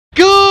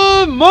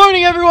Good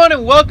morning, everyone,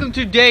 and welcome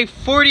to day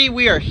 40.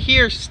 We are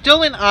here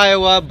still in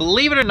Iowa,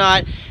 believe it or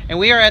not, and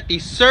we are at the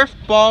Surf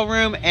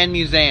Ballroom and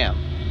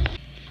Museum.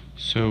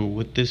 So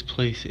what this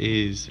place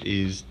is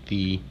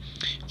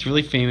it's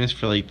really famous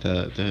for like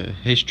the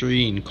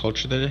history and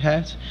culture that it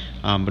has.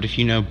 But if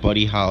you know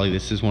Buddy Holly,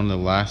 this was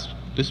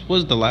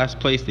the last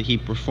place that he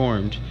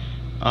performed.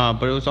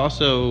 But it was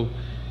also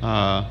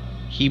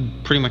he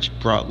pretty much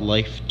brought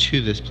life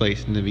to this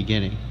place in the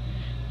beginning.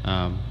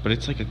 But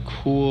it's like a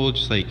cool,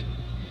 just like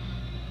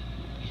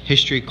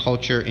history,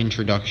 culture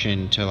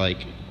introduction to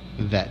like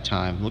that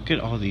time. Look at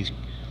all these.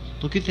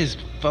 Look at this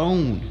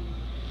phone.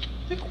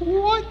 Like,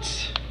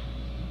 what?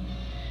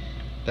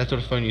 That's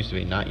what a phone used to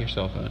be, not your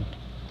cell phone.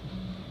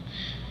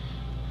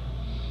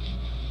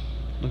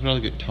 Look at all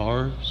the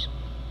guitars.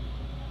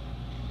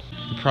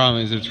 The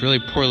problem is it's really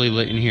poorly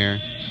lit in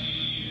here,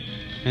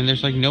 and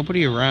there's like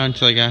nobody around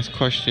to like ask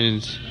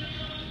questions.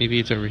 Maybe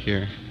it's over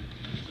here.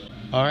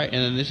 Alright,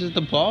 and then this is the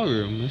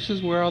ballroom. This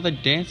is where all the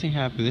dancing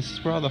happens. This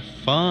is where all the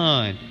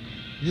fun.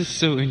 This is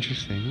so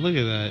interesting. Look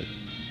at that.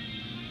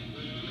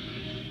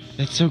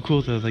 That's so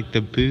cool though. Like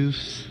the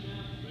booths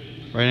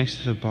right next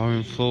to the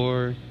ballroom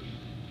floor.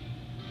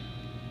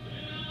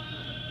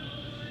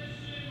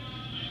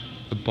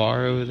 The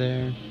bar over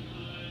there.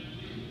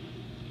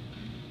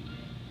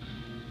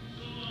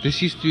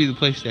 This used to be the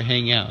place to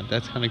hang out.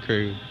 That's kind of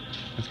cool.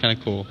 That's kind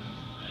of cool.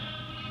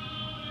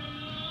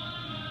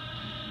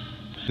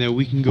 Now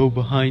we can go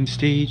behind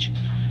stage,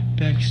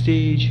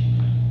 backstage,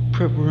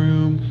 prep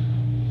room.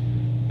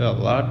 A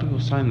lot of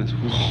people sign this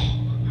wall.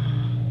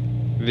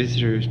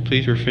 Visitors,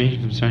 please refrain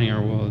from signing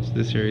our walls.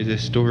 This area is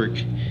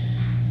historic.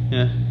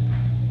 Yeah.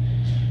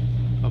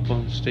 Up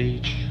on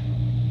stage.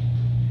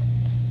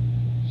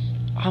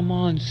 I'm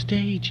on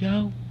stage,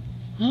 yo.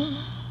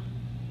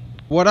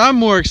 What I'm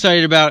more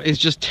excited about is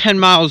just 10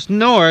 miles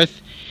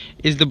north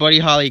is the Buddy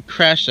Holly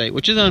crash site,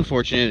 which is an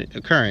unfortunate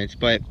occurrence,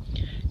 but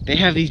they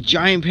have these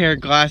giant pair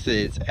of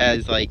glasses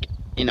as like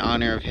in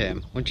honor of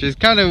him, which is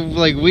kind of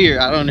like weird.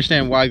 I don't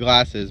understand why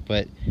glasses,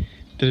 but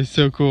that is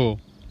so cool.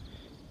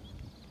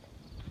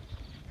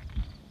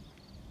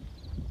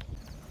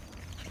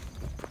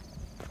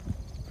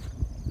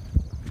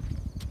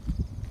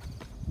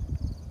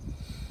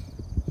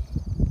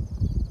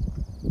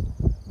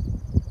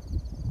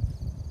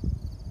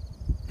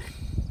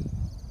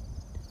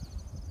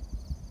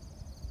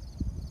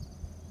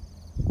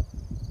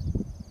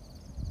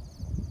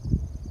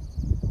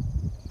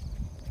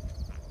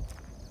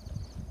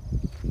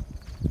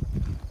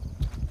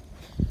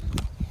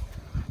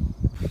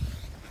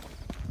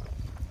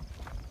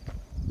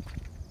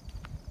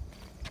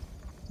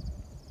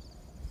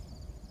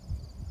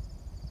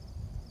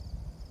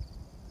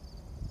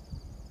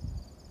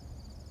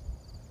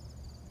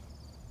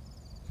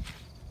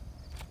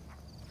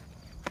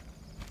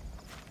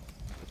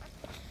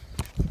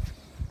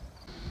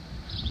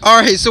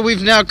 Alright, so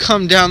we've now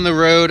come down the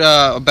road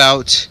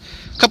about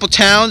a couple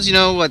towns, you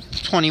know, what,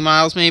 20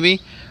 miles maybe,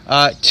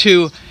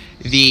 to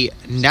the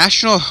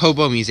National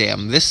Hobo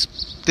Museum. This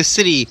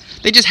city,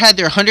 they just had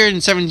their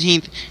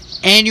 117th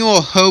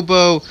annual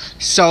hobo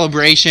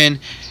celebration.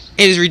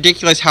 It is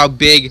ridiculous how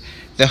big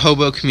the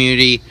hobo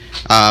community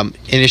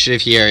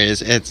initiative here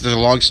is. It's a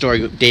long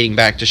story dating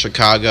back to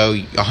Chicago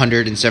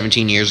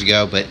 117 years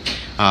ago, but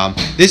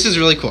this is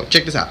really cool.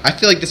 Check this out. I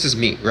feel like this is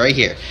me right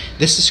here.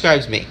 This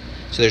describes me.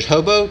 So there's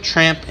hobo,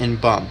 tramp, and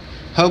bum.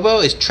 Hobo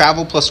is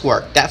travel plus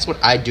work. That's what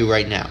I do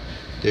right now.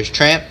 There's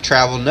tramp,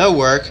 travel, no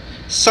work.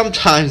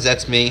 Sometimes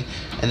that's me.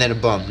 And then a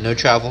bum. No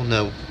travel,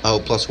 no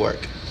plus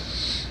work.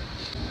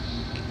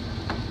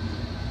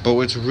 But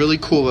what's really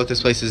cool about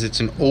this place is it's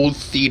an old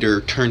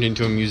theater turned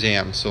into a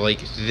museum. So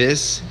like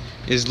this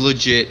is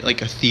legit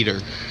like a theater.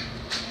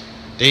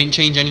 They didn't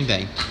change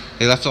anything.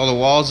 They left all the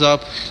walls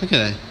up. Look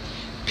at that.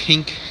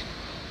 Pink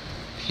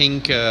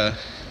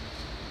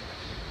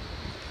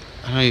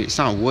it's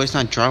not wood, it's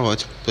not drywall,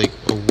 it's like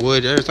a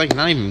wood, it's like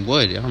not even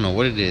wood, I don't know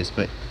what it is,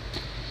 but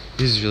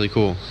this is really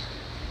cool.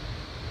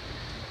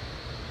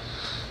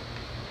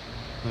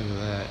 Look at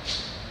that.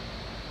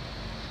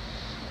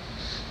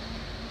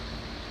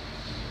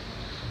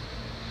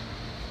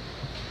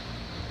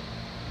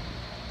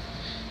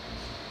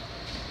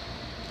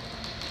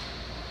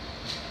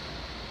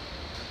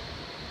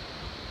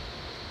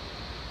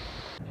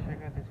 Check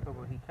out this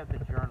hobo, he kept a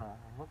journal.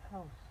 Look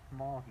how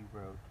small he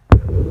wrote.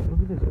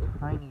 Look at this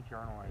tiny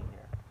journal right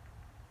here.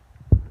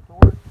 The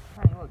word's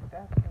tiny. Look,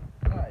 that's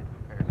the size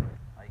comparison.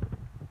 Like,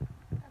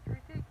 that's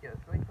ridiculous.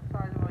 Like the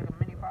size of like a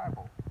mini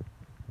Bible.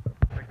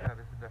 Check out,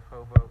 this is the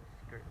hobo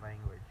secret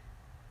language.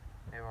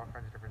 They have all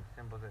kinds of different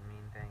symbols that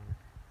mean things.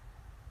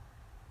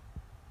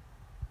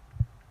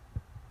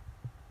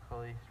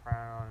 Police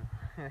frown.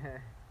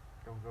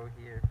 Don't go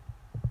here.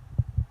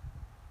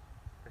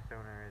 This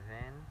owner is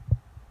in.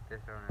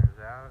 This owner is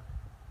out.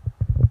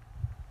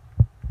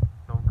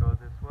 Don't go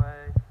this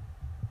way.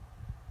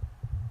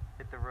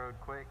 Hit the road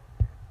quick.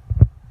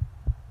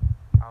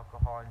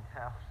 Alcohol in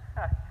town.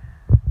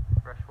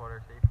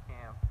 Freshwater safe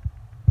camp.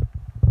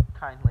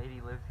 Kind lady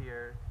lives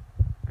here.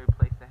 Good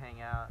place to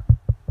hang out.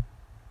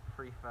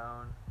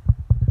 phone.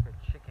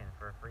 A chicken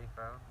for a free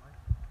phone. What?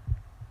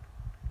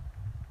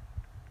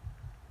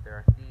 There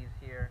are thieves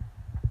here.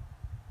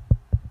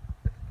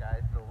 The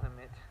sky's the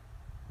limit.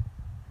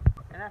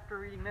 And after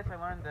reading this, I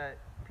learned that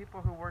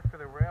people who work for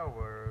the rail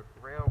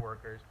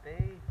workers,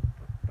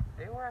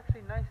 they were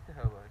actually nice to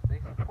hobos. They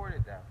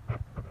supported them,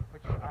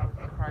 which I was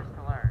surprised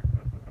to learn.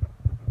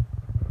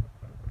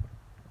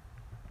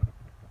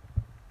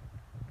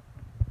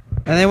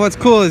 And then what's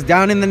cool is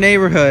down in the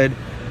neighborhood,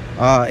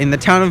 in the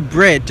town of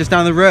Britt, just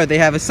down the road, they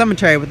have a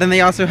cemetery, but then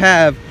they also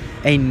have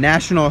a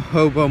National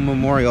Hobo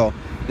Memorial.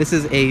 This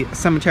is a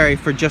cemetery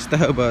for just the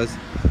hobos.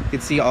 You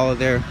can see all of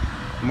their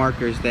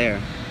markers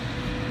there.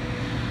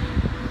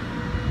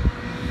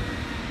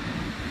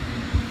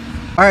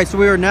 Alright, so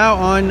we are now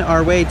on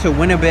our way to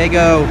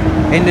Winnebago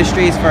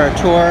Industries for a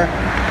tour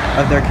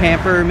of their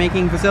camper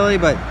making facility,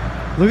 but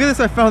look at this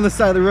I found on the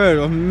side of the road,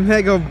 a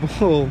mega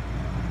bull.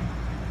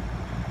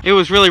 It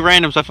was really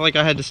random, so I felt like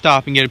I had to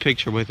stop and get a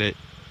picture with it.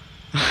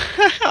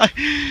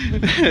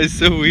 It's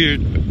so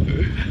weird.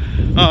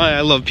 Oh,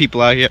 I love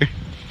people out here.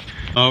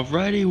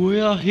 Alrighty, we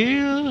are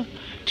here.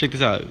 Check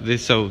this out.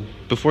 So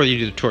before you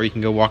do the tour, you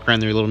can go walk around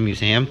their little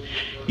museum.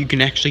 You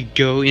can actually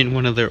go in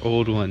one of their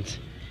old ones.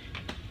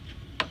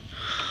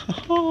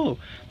 Oh,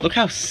 look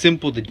how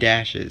simple the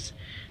dash is.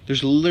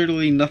 There's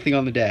literally nothing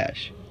on the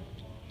dash.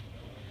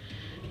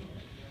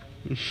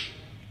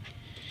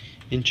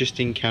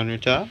 Interesting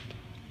countertop.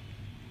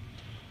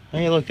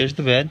 Hey, look, there's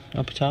the bed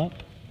up top.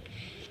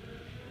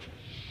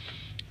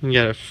 We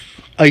got a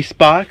ice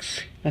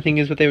box, I think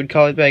is what they would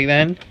call it back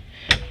then.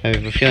 I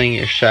have a feeling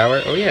your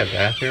shower. Oh yeah,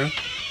 bathroom.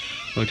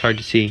 Oh, it's hard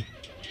to see.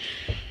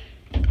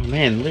 Oh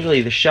man,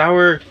 literally the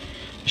shower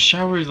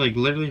is like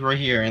literally right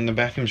here, and the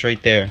bathroom's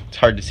right there. It's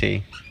hard to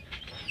see.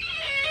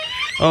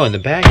 Oh, in the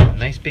back,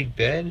 nice big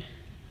bed.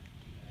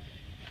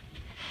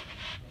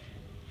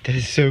 That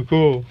is so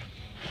cool.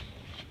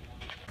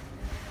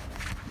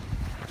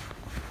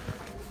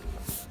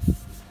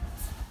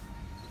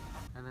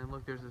 And then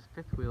look, there's this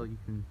fifth wheel you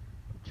can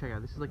check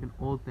out. This is like an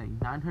old thing,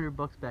 900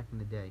 bucks back in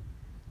the day.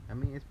 I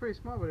mean, it's pretty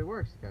small, but it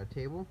works. It's got a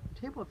table. The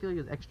table, I feel like,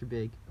 is extra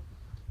big.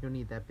 You don't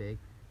need that big.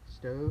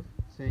 Stove,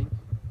 sink,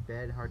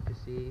 bed, hard to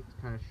see.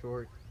 It's kind of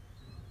short.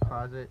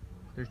 Closet.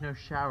 There's no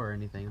shower or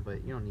anything,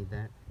 but you don't need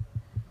that.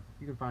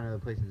 You can find other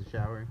places to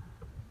shower.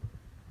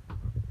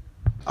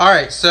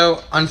 Alright,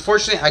 so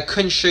unfortunately I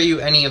couldn't show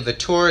you any of the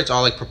tour. It's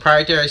all like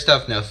proprietary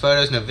stuff, no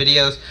photos, no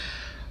videos.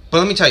 But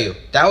let me tell you,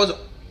 that was,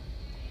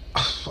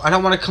 I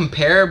don't want to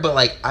compare, but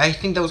like I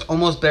think that was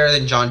almost better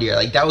than John Deere.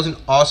 Like that was an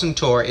awesome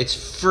tour. It's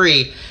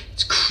free.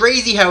 It's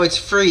crazy how it's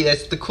free.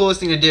 That's the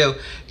coolest thing to do.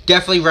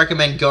 Definitely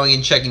recommend going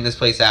and checking this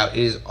place out. It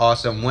is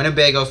awesome.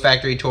 Winnebago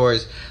Factory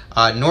Tours,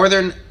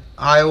 northern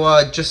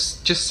Iowa,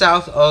 just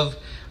south of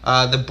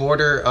the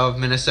border of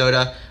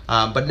Minnesota.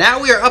 But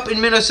now we are up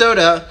in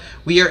Minnesota.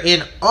 We are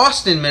in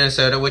Austin,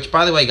 Minnesota, which,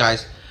 by the way,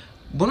 guys,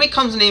 when it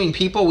comes to naming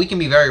people, we can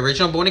be very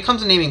original. But when it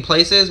comes to naming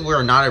places,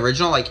 we're not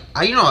original. Like,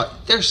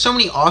 there's so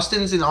many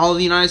Austins in all of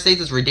the United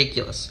States, it's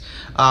ridiculous.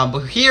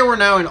 But here we're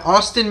now in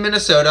Austin,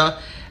 Minnesota,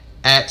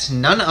 at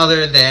none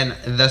other than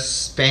the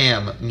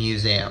Spam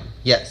Museum.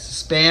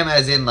 Yes, Spam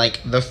as in, like,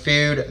 the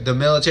food, the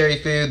military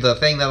food, the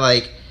thing that,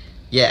 like,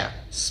 yeah,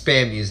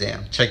 Spam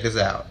Museum. Check this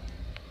out.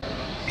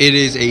 It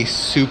is a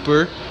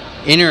super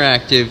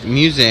interactive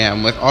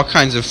museum with all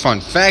kinds of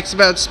fun facts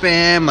about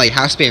Spam, like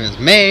how Spam is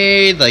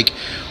made, like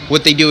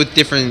what they do with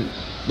different,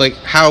 like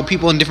how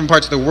people in different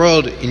parts of the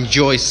world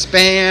enjoy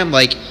Spam.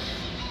 Like,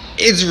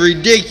 it's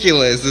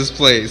ridiculous, this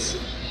place.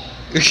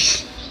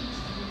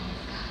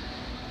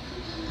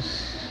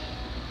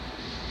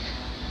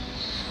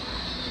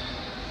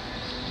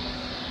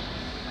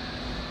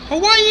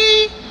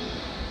 Hawaii!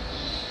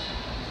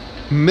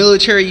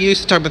 Military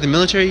use, talk about the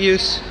military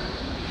use.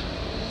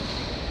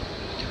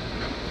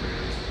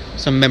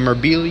 Some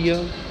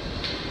memorabilia.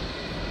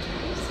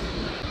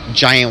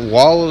 Giant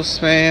wall of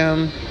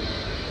Spam.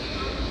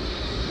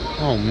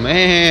 Oh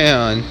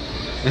man.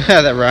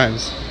 That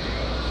rhymes.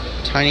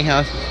 Tiny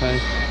house.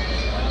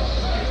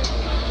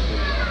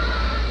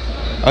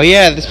 Oh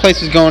yeah, this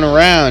place was going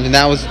around and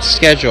that was its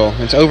schedule.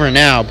 It's over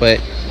now, but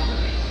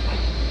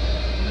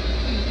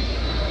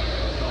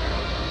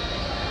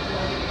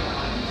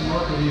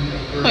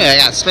oh yeah, I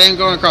got Spam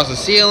going across the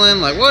ceiling.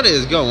 Like, what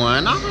is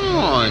going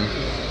on?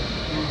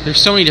 There's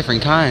so many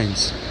different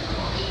kinds.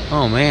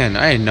 Oh man,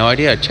 I had no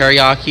idea.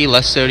 Teriyaki,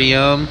 less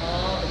sodium,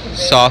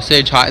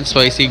 sausage, hot and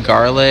spicy,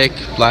 garlic,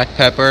 black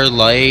pepper,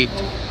 light,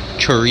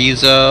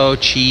 chorizo,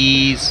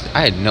 cheese. I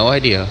had no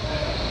idea.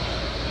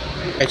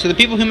 Alright, so the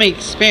people who make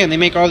Spam, they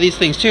make all these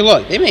things too.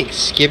 Look, they make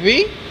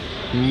Skippy,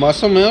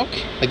 Muscle Milk.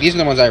 Like, these are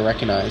the ones I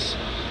recognize.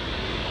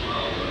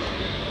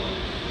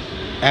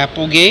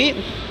 Applegate.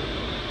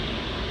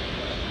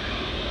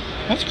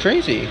 That's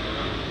crazy.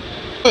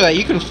 Look at that,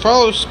 you can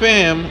follow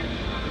Spam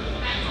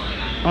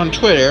on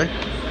Twitter.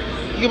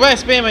 You can buy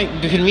Spam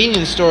at the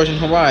convenience stores in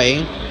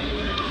Hawaii.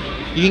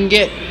 You can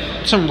get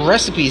some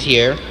recipes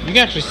here. You can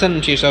actually send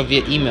them to yourself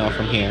via email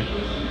from here.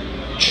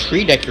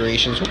 Tree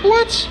decorations.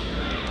 What?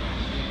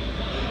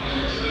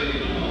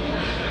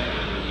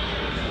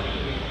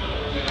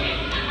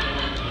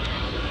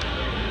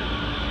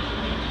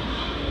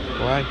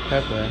 like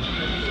pepper.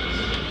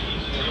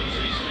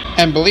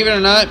 And believe it or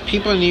not,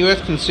 people in the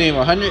U.S. consume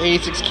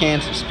 186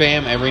 cans of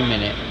Spam every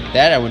minute.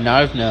 That I would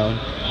not have known.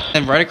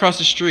 And right across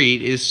the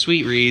street is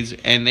Sweet Reads,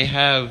 and they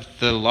have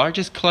the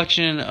largest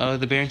collection of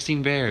the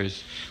Berenstain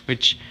Bears,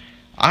 which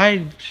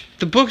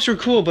the books were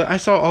cool, but I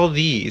saw all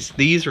these.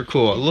 These were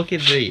cool. Look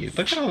at these.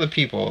 Look at all the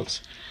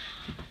peoples.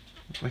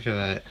 Look at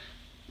that.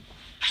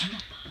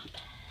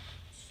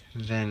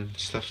 And then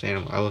stuffed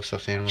animal. I love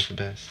stuffed animals the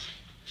best.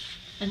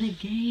 And the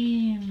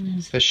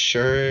games. The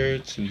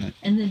shirts and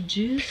the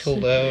juice.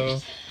 Pillow.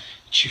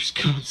 Juice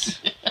cones.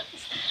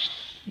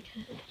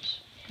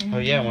 Oh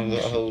yeah, one of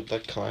the whole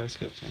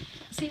kaleidoscope thing.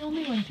 It's the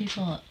only one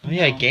people. Oh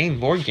yeah,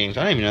 board games.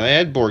 I didn't even know they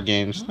had board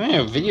games. They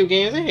have video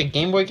games. They had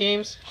Game Boy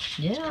games.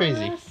 Yeah. It's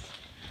crazy.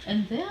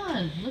 And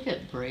then look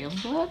at Braille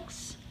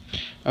books.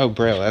 Oh,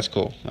 Braille. That's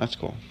cool. That's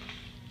cool.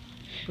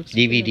 Books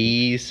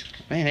DVDs.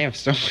 Man, they have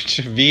so much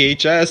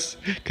VHS,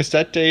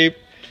 cassette tape.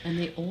 And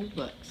the old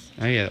books.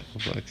 Oh yeah, the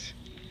old books.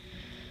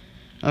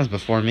 That was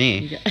before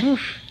me.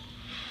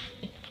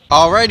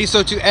 Alrighty,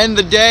 so to end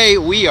the day,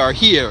 we are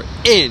here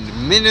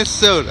in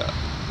Minnesota.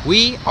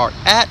 We are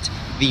at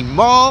the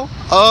Mall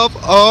of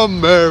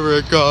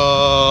America.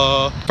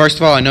 First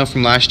of all, I know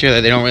from last year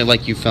that they don't really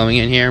like you filming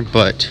in here,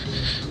 but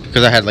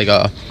because I had like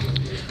a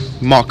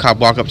mall cop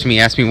walk up to me,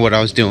 ask me what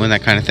I was doing,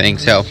 that kind of thing.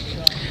 So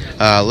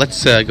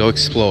let's go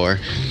explore.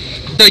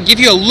 So to give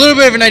you a little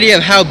bit of an idea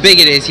of how big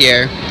it is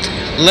here,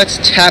 let's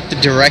tap the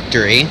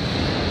directory,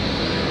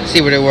 see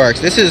what it works.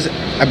 This is,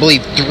 I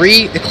believe,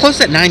 it closed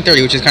at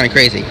 9:30, which is kind of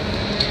crazy.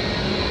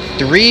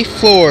 3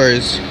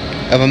 floors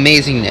of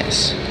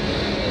amazingness.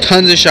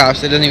 Tons of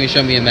shops. It doesn't even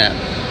show me a map.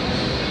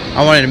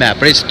 I wanted a map,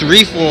 but it's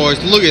 3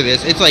 floors. Look at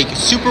this. It's like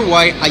super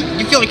white.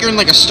 You feel like you're in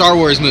like a Star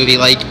Wars movie,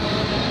 like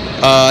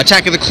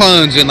Attack of the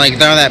Clones, and like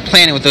they're on that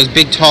planet with those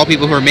big tall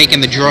people who are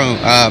making the drone.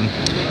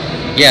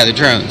 Yeah, the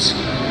drones.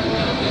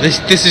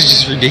 This is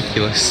just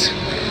ridiculous.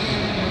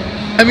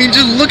 I mean,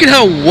 just look at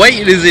how white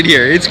it is in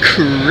here. It's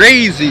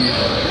crazy.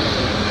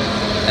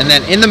 And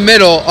then in the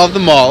middle of the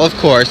mall, of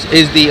course,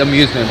 is the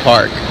amusement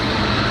park.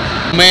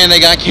 Man, they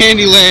got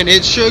Candyland.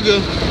 It's sugar.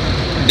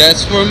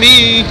 That's for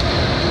me.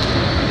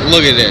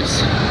 Look at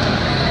this.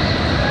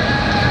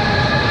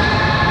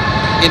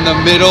 In the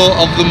middle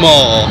of the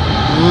mall.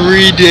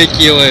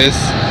 Ridiculous.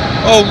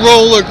 A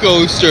roller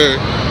coaster.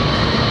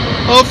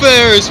 A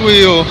Ferris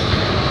wheel.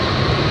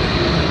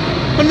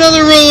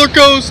 Another roller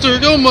coaster.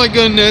 Oh my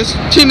goodness.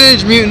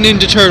 Teenage Mutant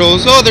Ninja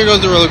Turtles. Oh, there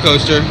goes the roller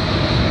coaster.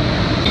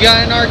 You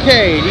got an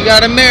arcade. You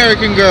got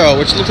American Girl,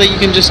 which looks like you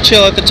can just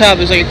chill at the top.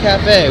 There's like a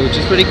cafe, which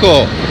is pretty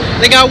cool.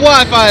 They got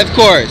Wi-Fi, of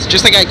course.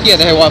 Just like IKEA,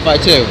 they had Wi-Fi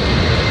too.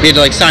 You had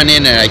to like sign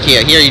in at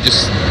IKEA. Here, you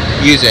just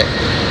use it.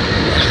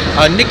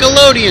 A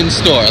Nickelodeon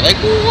store. Like,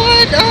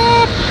 what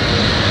up?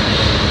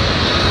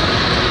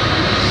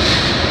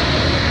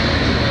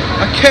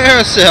 A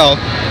carousel.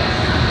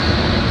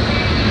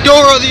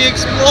 Dora the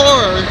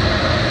Explorer.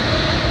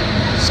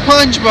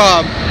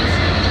 SpongeBob.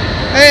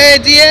 Hey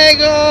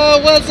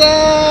Diego, what's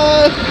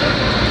up?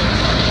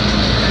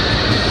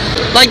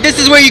 Like, this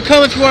is where you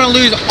come if you want to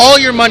lose all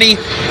your money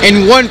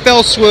in one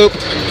fell swoop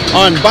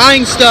on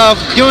buying stuff,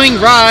 doing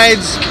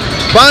rides,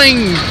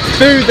 buying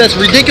food that's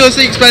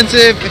ridiculously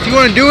expensive. If you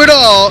want to do it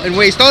all and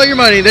waste all your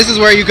money, this is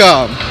where you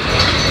come.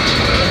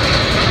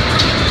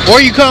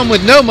 Or you come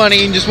with no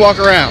money and just walk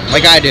around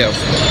like I do.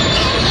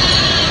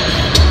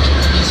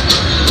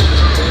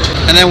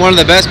 And then one of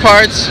the best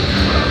parts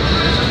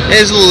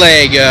is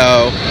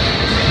Lego.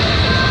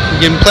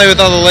 You can play with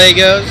all the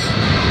Legos.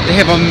 They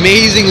have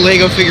amazing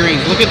Lego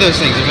figurines. Look at those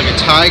things. There's like a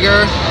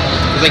tiger.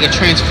 There's like a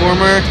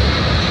transformer.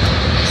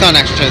 It's not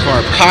an actual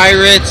transformer.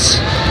 Pirates.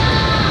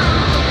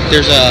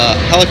 There's a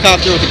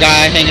helicopter with a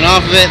guy hanging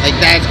off of it. Like,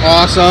 that's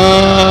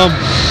awesome.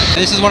 And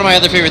this is one of my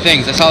other favorite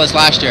things. I saw this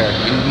last year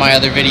in my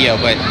other video,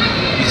 but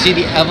you see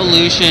the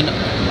evolution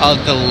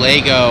of the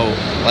Lego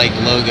like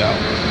logo.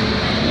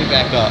 Let me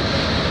back up.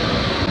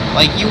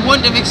 Like, you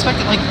wouldn't have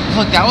expected, like,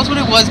 look, that was what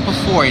it was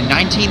before in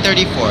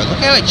 1934. Look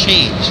how it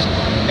changed.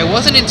 It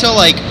wasn't until,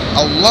 like,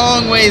 a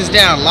long ways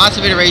down, lots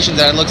of iterations,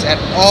 that it looks at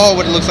all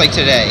what it looks like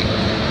today.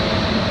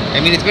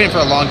 I mean, it's been for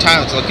a long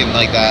time, it's looking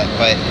like that,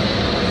 but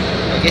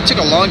like, it took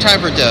a long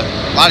time for it to,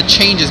 a lot of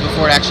changes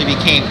before it actually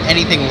became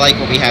anything like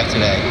what we have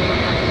today.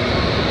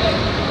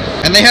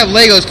 And they have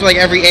Legos for, like,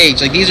 every age.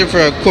 Like, these are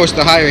for, of course,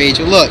 the higher age,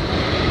 but look.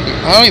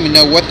 I don't even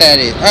know what that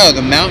is. Oh,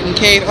 the mountain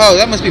cave. Oh,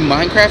 that must be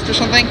Minecraft or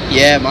something?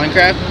 Yeah,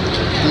 Minecraft.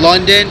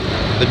 London,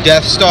 the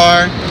Death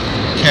Star,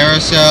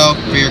 Carousel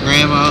for your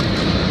grandma,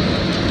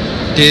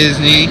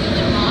 Disney,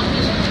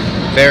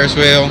 Ferris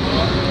wheel,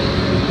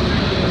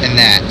 and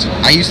that.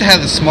 I used to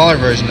have the smaller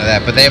version of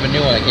that, but they have a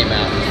new one that came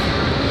out.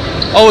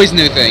 Always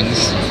new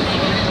things.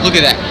 Look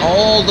at that.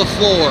 All the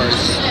floors.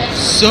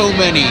 So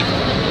many.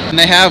 And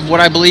they have what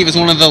I believe is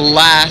one of the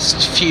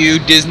last few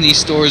Disney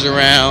stores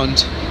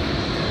around.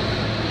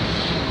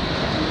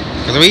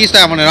 Because we used to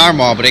have one in our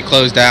mall, but it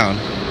closed down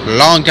a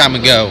long time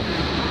ago.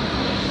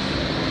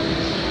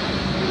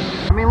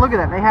 I mean, look at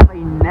that. They have a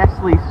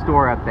Nestle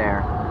store up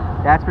there.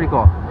 That's pretty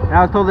cool. And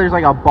I was told there's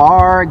like a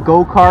bar,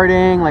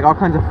 go-karting, like all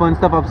kinds of fun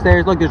stuff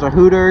upstairs. Look, there's a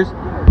Hooters.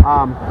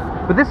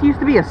 But this used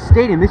to be a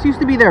stadium. This used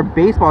to be their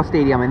baseball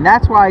stadium, and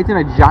that's why it's in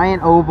a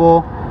giant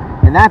oval,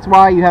 and that's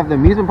why you have the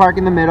amusement park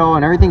in the middle,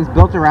 and everything's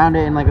built around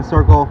it in like a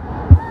circle.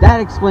 That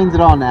explains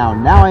it all now.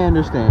 Now I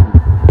understand.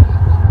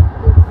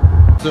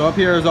 So up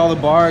here is all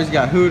the bars. You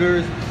got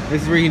Hooters.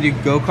 This is where you can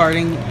do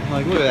go-karting.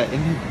 Like, look at that.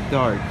 In the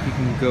dark, you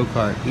can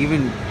go-kart.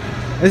 Even,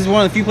 this is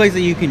one of the few places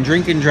that you can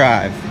drink and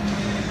drive.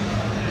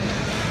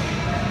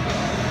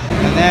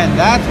 And then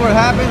that's what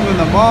happens when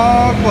the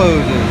mall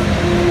closes.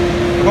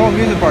 The whole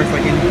amusement park's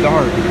like in the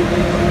dark.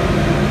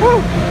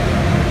 Woo!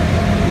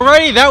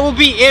 Alrighty, that will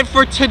be it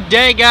for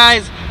today,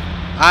 guys.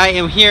 I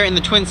am here in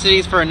the Twin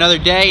Cities for another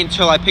day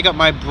until I pick up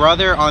my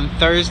brother on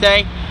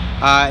Thursday.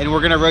 And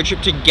we're gonna road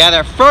trip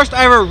together. First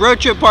ever road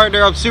trip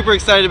partner. I'm super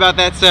excited about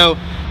that. So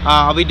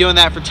I'll be doing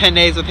that for 10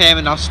 days with him,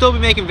 and I'll still be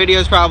making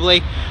videos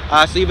probably.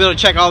 So you'll be able to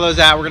check all those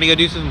out. We're gonna go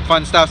do some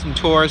fun stuff, some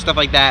tours, stuff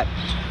like that.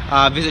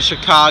 Visit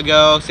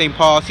Chicago, St.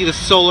 Paul, see the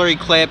solar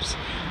eclipse,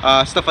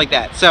 stuff like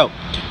that. So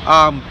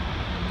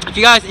if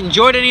you guys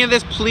enjoyed any of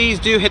this, please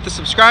do hit the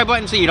subscribe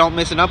button so you don't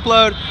miss an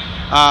upload.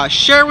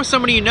 Share with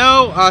somebody you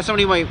know,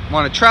 somebody who might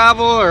want to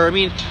travel, or I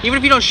mean, even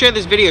if you don't share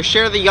this video,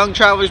 share the Young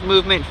Travelers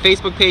Movement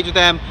Facebook page with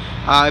them.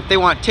 If they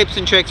want tips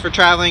and tricks for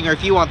traveling, or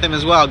if you want them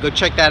as well, go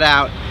check that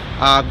out.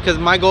 Because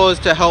my goal is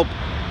to help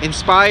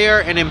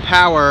inspire and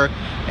empower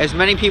as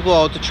many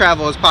people to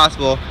travel as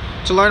possible,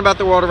 to learn about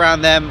the world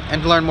around them,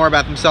 and to learn more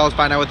about themselves,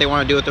 find out what they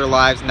want to do with their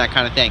lives, and that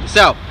kind of thing.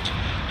 So,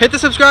 hit the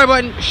subscribe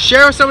button,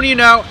 share with somebody you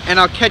know, and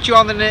I'll catch you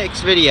on the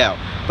next video.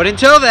 But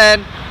until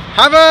then,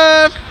 have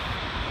a...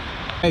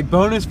 Hey,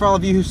 bonus for all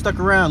of you who stuck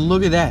around,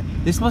 look at that.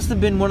 This must have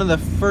been one of the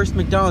first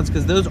McDonald's,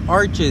 because those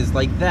arches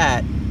like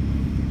that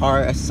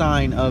are a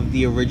sign of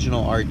the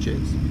original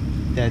arches.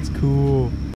 That's cool.